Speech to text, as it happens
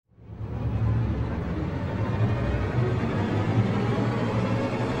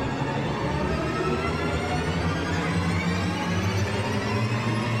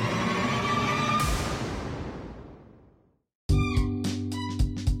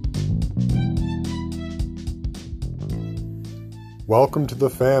Welcome to the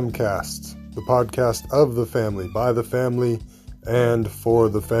Famcasts, the podcast of the family, by the family, and for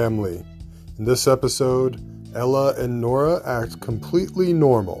the family. In this episode, Ella and Nora act completely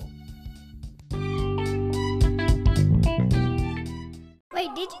normal. Wait,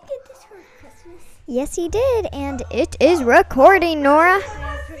 did you get this for Christmas? Yes, he did, and it is recording, Nora.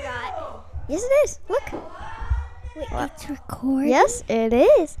 I forgot. Yes, it is. Look. Wait, it's recording? Yes, it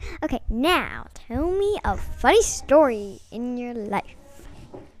is. Okay, now tell me a funny story in your life.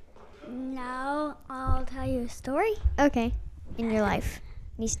 Now I'll tell you a story. Okay, in your life.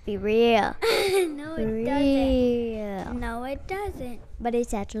 Needs to be real. No, it Real. doesn't. No, it doesn't. But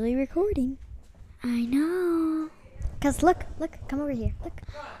it's actually recording. I know. Cause look, come over here. Look.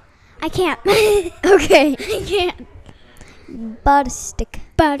 I can't. Okay. I can't. Butterstick.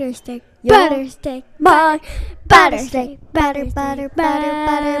 Butterstick. Yo. Butterstick. Butterstick. Butter.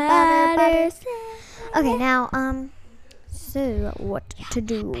 Okay, now, so what to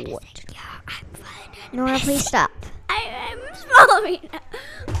do? What to do? Nora, please stop. I'm swallowing.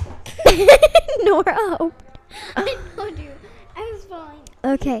 Nora, I told you. I was falling.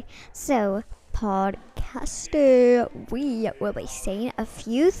 okay, so podcaster, we will be saying a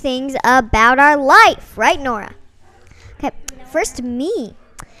few things about our life, right, Nora? Okay, first me.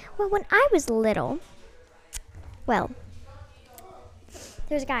 Well, when I was little, well,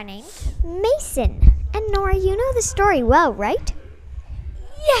 there's a guy named Mason. And Nora, you know the story well, right?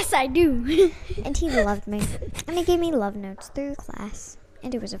 Yes, I do. And he loved me. And he gave me love notes through class.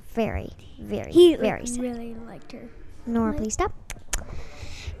 And it was a very, very, He very sad. really liked her. Nora, please stop.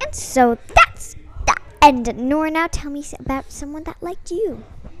 And so that's the end. Nora, now tell me about someone that liked you.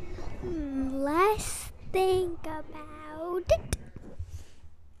 Let's think about it.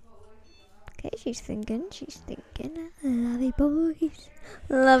 Okay, she's thinking. Lovey boys.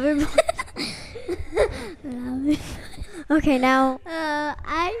 Lovey boys. Love it. Okay, now.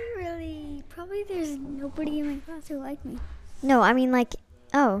 Probably there's nobody in my class who liked me. No, I mean like,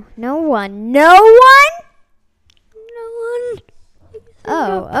 oh, no one. No one? No one.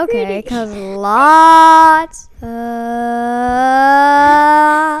 Oh, okay, because lots of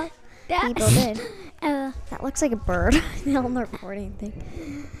people did. That looks like a bird on the recording thing.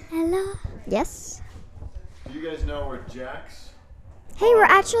 Hello. Yes? Do you guys know where Jack's? Hey, we're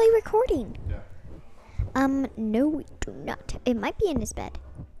actually recording. Yeah. No, we do not. It might be in his bed.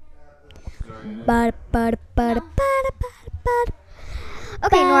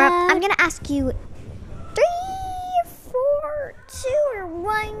 Okay, Nora, I'm going to ask you 3, 4, 2, or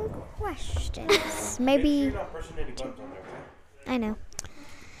 1 questions. Maybe. You're not pressing any buttons on there, okay? I know.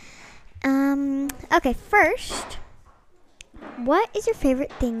 Okay, first, what is your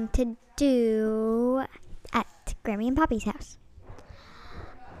favorite thing to do at Grammy and Poppy's house?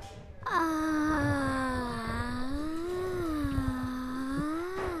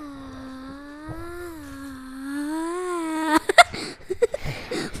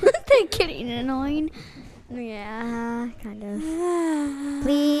 Was that getting annoying? Yeah, kind of.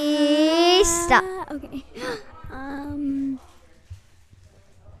 Please stop. Okay.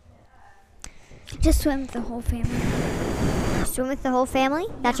 Just swim with the whole family. Swim with the whole family?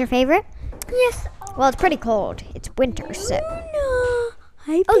 That's your favorite? Yes. Well, it's pretty cold. It's winter, so. Luna.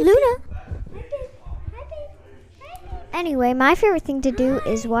 Hi, Oh, baby. Luna. Hi, babe. Hi, babe. Hi, babe. Anyway, my favorite thing to do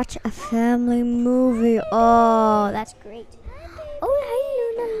is watch a family movie. Oh, that's great. Oh, hi,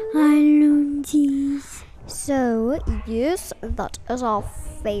 Luna. Hi, Lunties. So, yes, that is our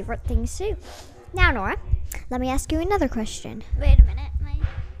favorite thing to do. Now, Nora, let me ask you another question. Wait a minute.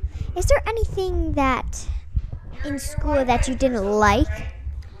 Is there anything that in school that you didn't like?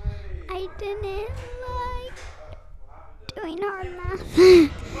 I didn't like doing hard math.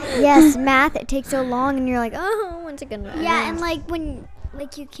 Yes, math, it takes so long and you're like, oh, when's it gonna end? Yeah, and like when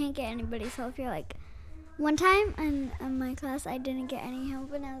you can't get anybody's help, you're like, one time in my class I didn't get any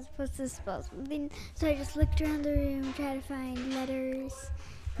help and I was supposed to spell something, so I just looked around the room, tried to find letters.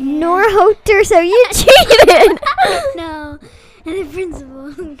 Nora Hoter, so you cheated! No, and the principal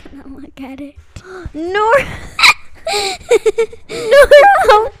was gonna look at it. Nora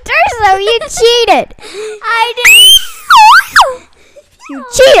Hoter, so you cheated! I didn't. You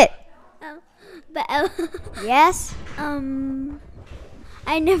cheated! Oh, but Yes?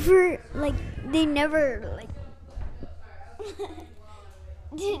 I never they never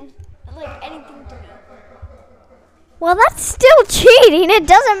didn't like anything to me. Well, that's still cheating. It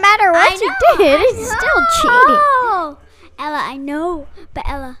doesn't matter what you did. It's still cheating. Ella, I know. But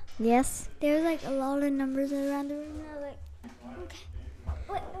Ella, Yes? there was like a lot of numbers around the room. And I was like, okay.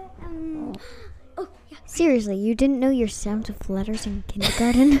 What? Oh, yeah. Seriously, you didn't know your sounds of letters in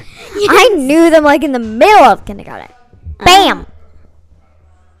kindergarten? I knew them like in the middle of kindergarten. Bam!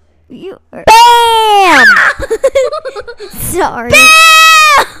 You. Bam! Sorry.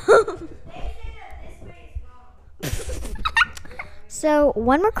 Bam! So,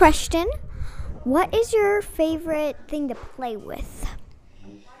 one more question. What is your favorite thing to play with?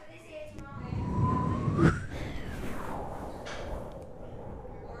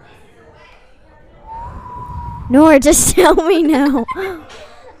 Nora, just tell me now.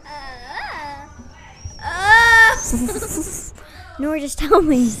 Nora, just tell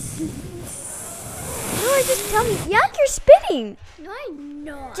me. Nora, just tell me. Yuck, you're spitting. No, I'm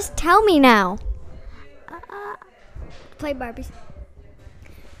not. Just tell me now. Play Barbies.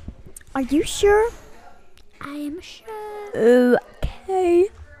 Are you sure? I am sure. Okay.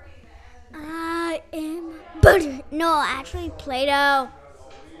 I am butter. No, actually Play-Doh.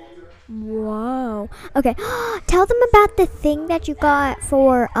 Whoa. Okay. Tell them about the thing that you got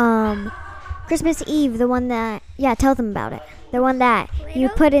for Christmas Eve. The one that, yeah, tell them about it. The one that you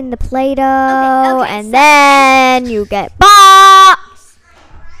Play-Doh? put in the Play-Doh Okay, and so- then you get box.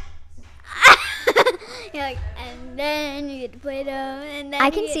 You're like, and then you get the Play-Doh, and then I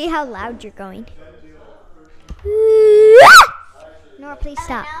you can get- see how loud you're going. Nora, please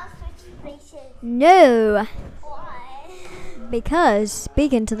stop. Now switch places. No, Why? because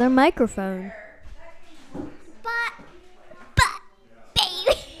speak into their microphone. But,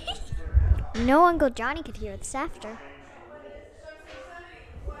 baby. No, Uncle Johnny could hear this after.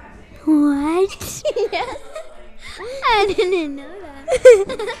 What? Yes. I didn't know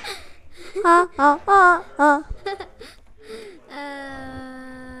that.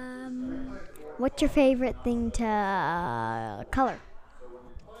 What's your favorite thing to color?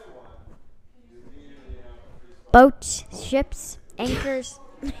 Boats, ships, anchors.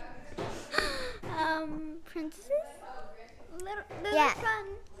 Princesses? Those Yeah. are fun.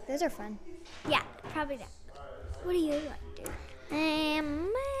 Those are fun. Yeah, probably that. What do you like to do?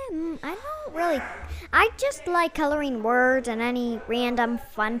 I don't really. I just like coloring words and any random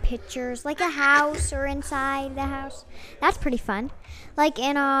fun pictures, like a house or inside the house. That's pretty fun. Like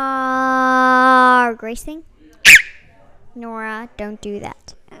in our Grace thing. Nora, don't do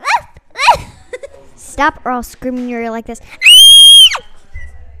that. Stop or I'll scream in your ear like this.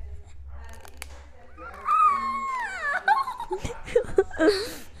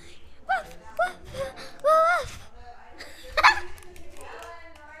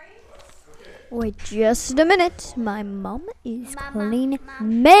 Wait just a minute. My mom is Mama, calling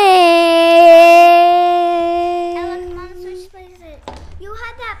Mom. me. Ella, come on, switch places. You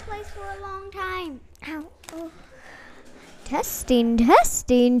had that place for a long time. Ow. Oh. Testing,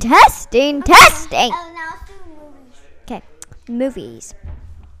 testing, testing, testing. Ella, now let's do movies. Okay, movies.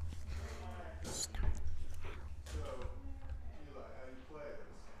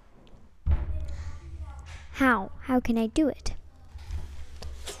 How can I do it?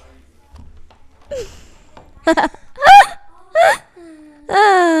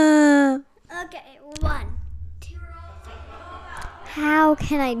 Okay, 1, 2, How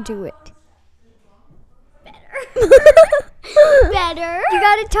can I do it? better. Better. You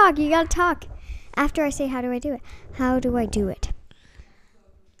gotta talk. You gotta talk. After I say, how do I do it? How do I do it?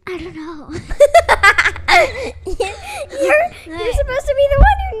 I don't know. You're supposed to be the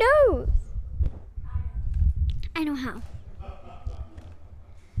one who knows. I know how.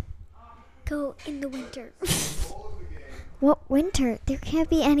 Go in the winter. What winter? There can't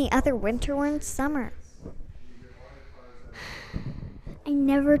be any other winter. We're in summer. I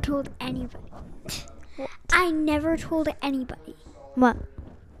never told anybody. I never told anybody. What?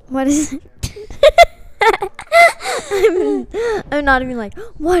 What is it? I'm not even like,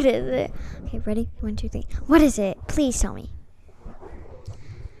 what is it? Okay, ready? 1, 2, 3. What is it? Please tell me.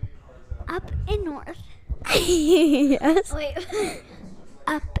 Up in north. Yes. Wait.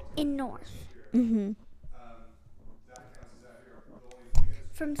 Up in north. Mm-hmm.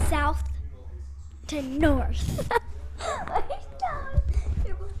 From south to north.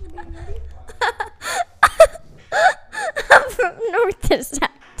 From north to south.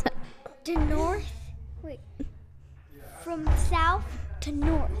 To north. Wait. From south to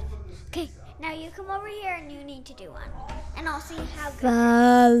north. Okay, now you come over here and you need to do one. And I'll see how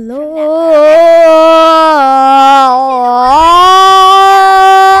good.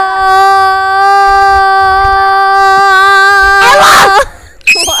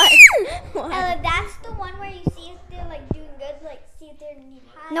 Ella, that's the one where you see if they're like doing good, like see if they're need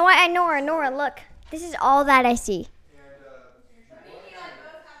high. No, Nora, look. This is all that I see.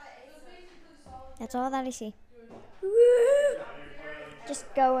 That's all that I see. Just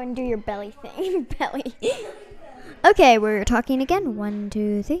go and do your belly thing. Belly. Okay, we're talking again. 1,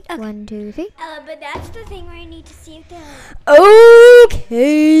 2, 3. Okay. 1, 2, 3. Ella, but that's the thing where I need to see if the. Okay.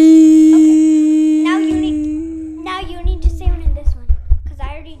 Now you need to say one in this one, because I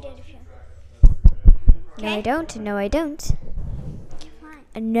already did a few. No, I don't. No, I don't.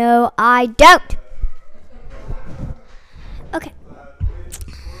 Fine. No, I don't. Okay.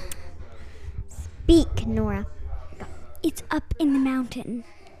 Speak, Nora. It's up in the mountain.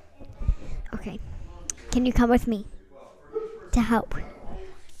 Okay. Can you come with me to help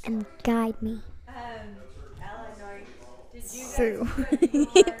and guide me Ella and Nora, did you guys through? Wait,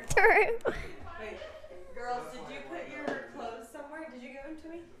 girls, did you put your clothes somewhere? Did you give them to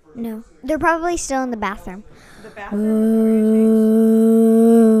me? No, they're probably still in the bathroom. The bathroom?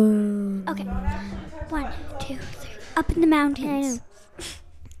 Okay. 1, 2, 3. Up in the mountains.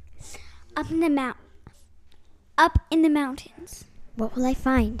 Up in the mountains. What will I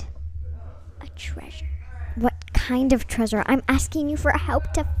find? A treasure. What kind of treasure? I'm asking you for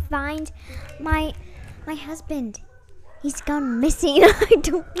help to find my husband. He's gone missing. I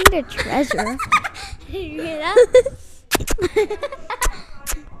don't need a treasure. Did you hear that?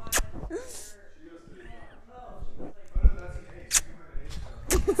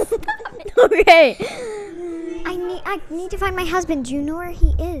 Okay. I need to find my husband. Do you know where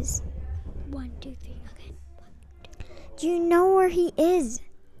he is? 1, 2, 3. Okay. Do you know where he is?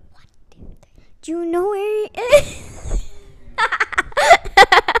 1, 2, 3. Do you know where he is?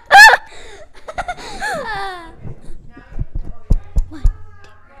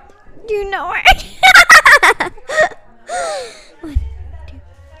 Do you know where? 1, 2.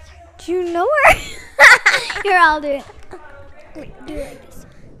 Do you know where? Here, I'll do it. Wait, do it like this.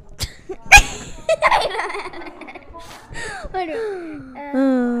 What do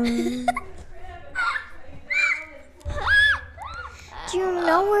Do you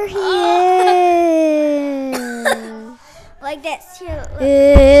know where he is? Like this. Here, look.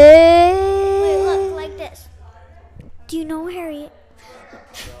 Wait, Wait, look, like this. Do you know where he?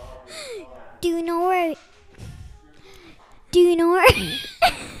 Do you know where? Do you know where?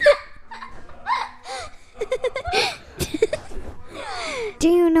 Do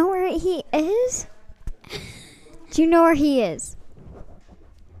you know where he is? Do you know where he is?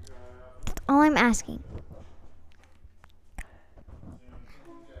 That's all I'm asking.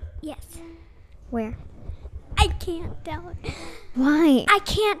 Yes. Where? I can't tell. Why? I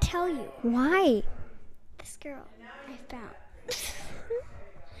can't tell you. Why? This girl I found.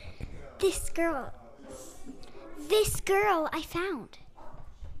 This girl I found.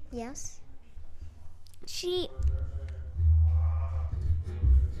 Yes. She.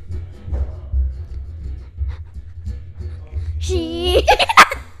 She.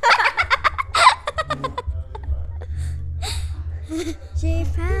 She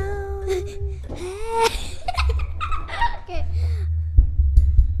found. Okay.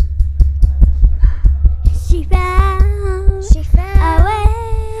 She found. She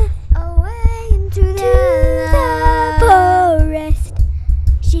found Away into to the forest.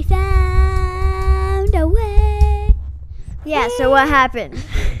 She found a way. Yeah. So what happened?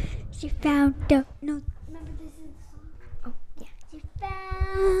 She found a no. Remember this is the song. Oh yeah. She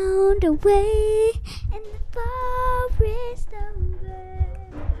found a way in the forest over.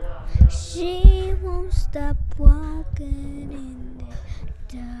 She won't stop walking in the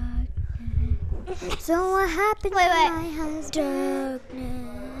darkness. So what happened Wait, to wait. my husband?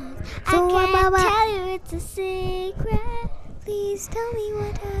 Darkness. So I what can't about- tell you, it's a secret. Please tell me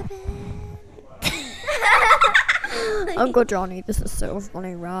what happened. Uncle Johnny, this is so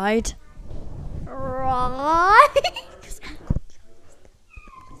funny, right? Right.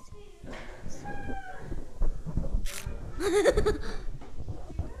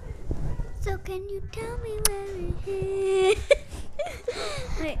 So can you tell me where it is?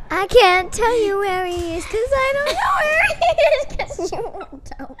 Wait. I can't tell you where he is because I don't know where he is because you won't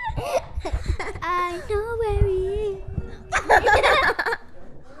tell me. I know where he is.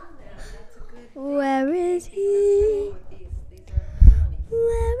 Where is he?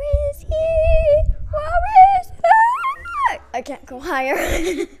 Where is he? Where is he? I can't go higher.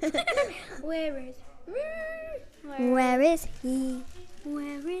 Where is? Where is he?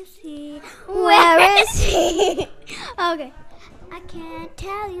 Where is he? Where is he? Okay. I can't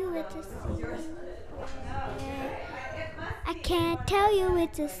tell you it's a secret. I can't tell you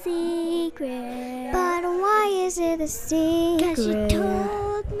it's a secret. But why is it a secret? 'Cause she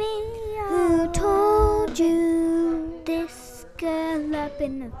told me. Who told you? This girl up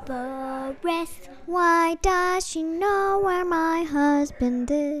in the forest. Why does she know where my husband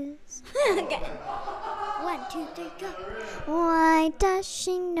is? Okay. 1, 2, 3, go. Why does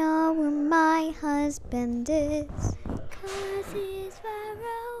she know where my husband is? 'Cause he's far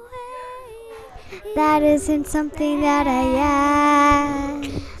away. That isn't something that I ask.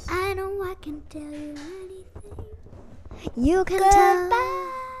 I know I can tell you anything. You can Goodbye. tell.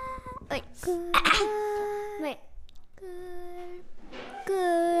 Wait. Goodbye. Wait.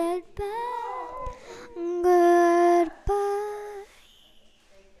 Goodbye. Goodbye.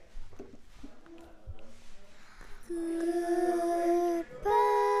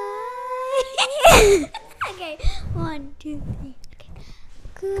 Goodbye. Okay, 1, 2, 3. Okay.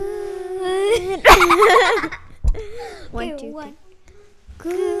 Good. One, Okay, two, 1.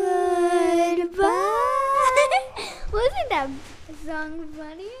 three. Goodbye. Wasn't that song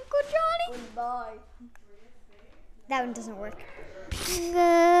funny, Uncle Johnny? That one doesn't work.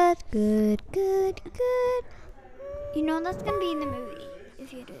 Good, good, good, good. You know that's gonna be in the movie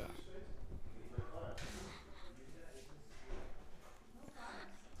if you do that.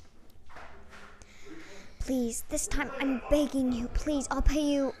 Please, this time I'm begging you. Please, I'll pay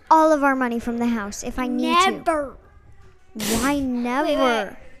you all of our money from the house if I need to. Never. Why never?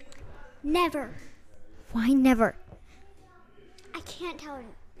 Wait. Never. Why never? I can't tell you.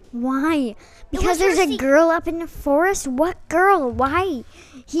 Why? Because was there's her a girl up in the forest? What girl? Why?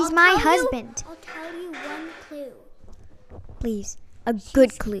 He's I'll my tell you- husband. I'll tell you one clue. Please, a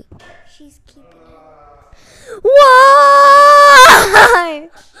good clue. She's keeping it. Why?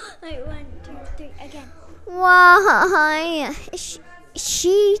 Wait, 1, 2, 3, again. Why? Is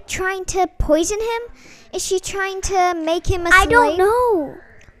she trying to poison him? Is she trying to make him a slave? I don't know.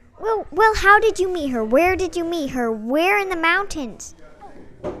 Well, how did you meet her? Where did you meet her? Where in the mountains?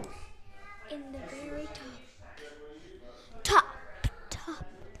 In the very top. Top.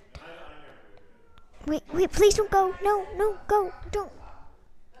 Wait, please don't go. No, go. Don't.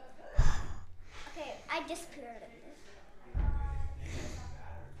 Okay, I disappeared.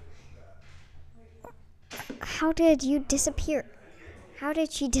 How did you disappear? How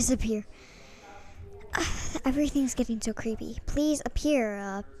did she disappear? Everything's getting so creepy. Please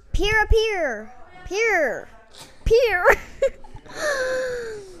appear. Appear. Appear. Appear.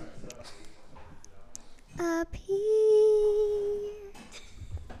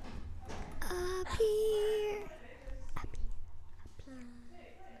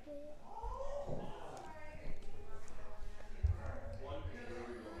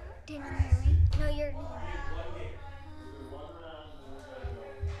 Didn't you hear me? No, you're.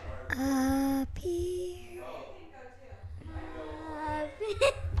 Appear.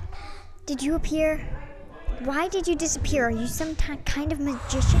 Did you appear? Why did you disappear? Are you some kind of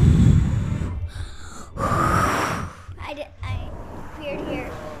magician? I appeared here.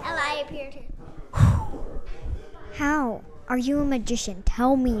 Ella, I appeared here. How? Are you a magician?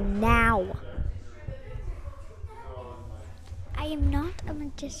 Tell me now. I am not a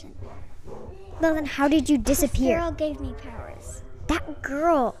magician. Well, then how did you This disappear? girl gave me powers. That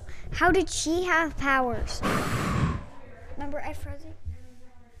girl. How did she have powers? Remember I froze it?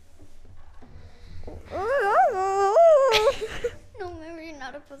 No, remember you're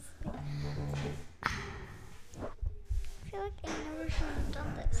not supposed to. I feel like I never should have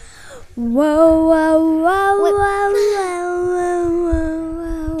done this. Whoa.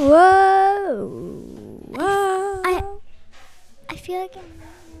 I feel like I'm.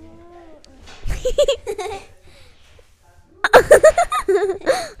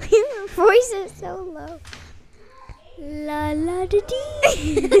 Your voice is so low. La la da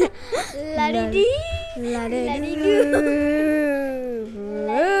dee. La da dee. La La dee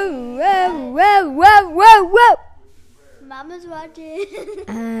Whoa. Mama's watching. Listen,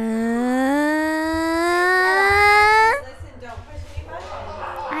 don't push any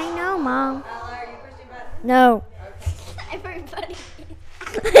buttons. I know, Mom. Ella, are you pushing buttons? No. Everybody.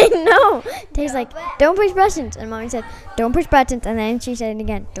 I know. Tay's like, don't push buttons. And Mommy said, don't push buttons. And then she said it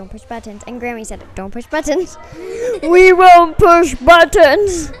again, don't push buttons. And Grammy said, don't push buttons. We won't push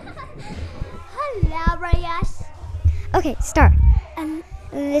buttons. Hello, Reyes. Okay, start.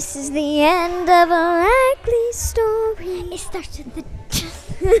 This is the end of a likely story. It starts with the.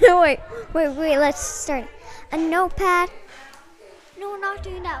 Wait, let's start. A notepad, No, we're not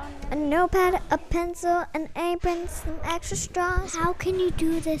doing that one. a notepad, a pencil, an apron, some extra straws. How can you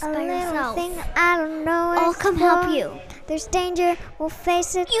do this A by little yourself? thing I don't know. I'll come help for. you. There's danger, we'll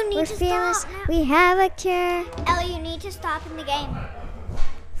face it. You need We're to fearless, stop now. we have a cure. Ella, you need to stop in the game.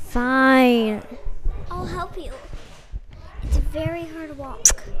 Fine. I'll help you. It's a very hard walk.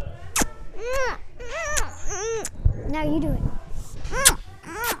 Now you do it.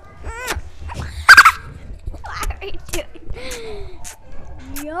 What are you doing?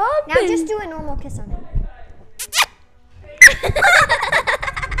 Now just do a normal kiss on him.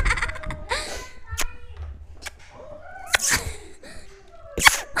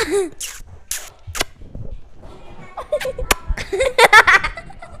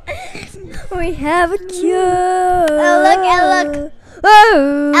 We have a cure. Oh, look, look.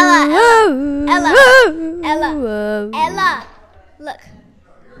 Oh, Ella, look.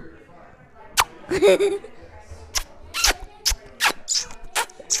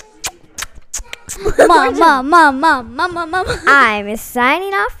 Mom. I'm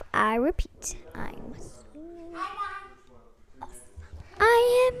signing off. I repeat.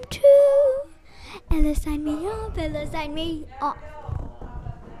 I am true. Ella, sign me off. Ella, sign me off.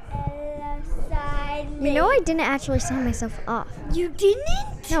 Ella, sign me. You know, I didn't actually sign myself off. You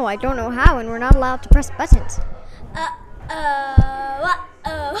didn't? No, I don't know how, and we're not allowed to press buttons.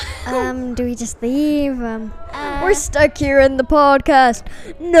 Do we just leave? We're stuck here in the podcast.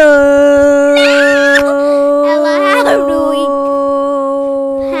 No. Ella,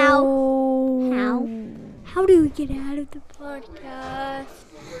 how do we get out of the podcast?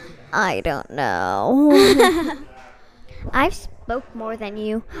 I don't know. I've spoke more than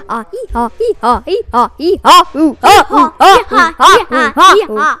you. That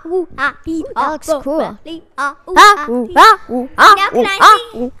looks cool. Now can I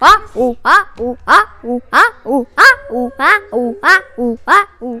see?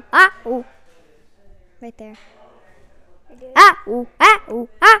 Right there.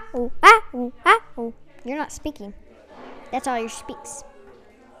 You're not speaking. That's all your speaks.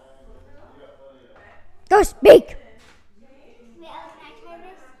 Go speak.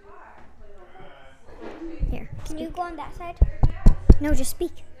 Here. Can you go on that side? No, just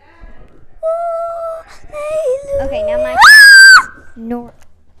speak. Okay, now my Nora.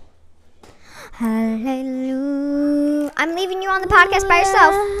 Hallelujah. I'm leaving you on the podcast by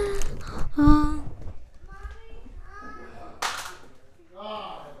yourself.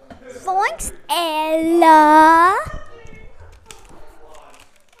 Thanks, Ella.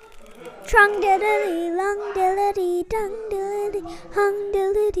 Trung diddly, long diddly, dung diddly, hung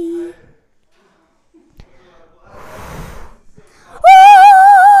diddly.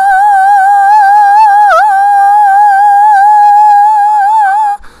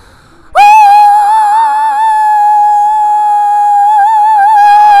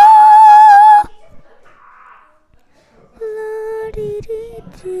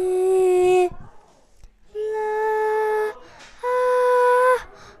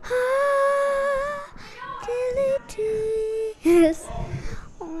 Yes.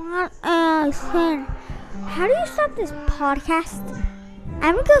 What else? How do you stop this podcast?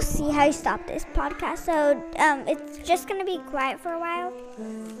 I'm gonna go see how you stop this podcast. So it's just gonna be quiet for a while.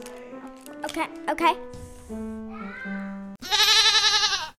 Okay.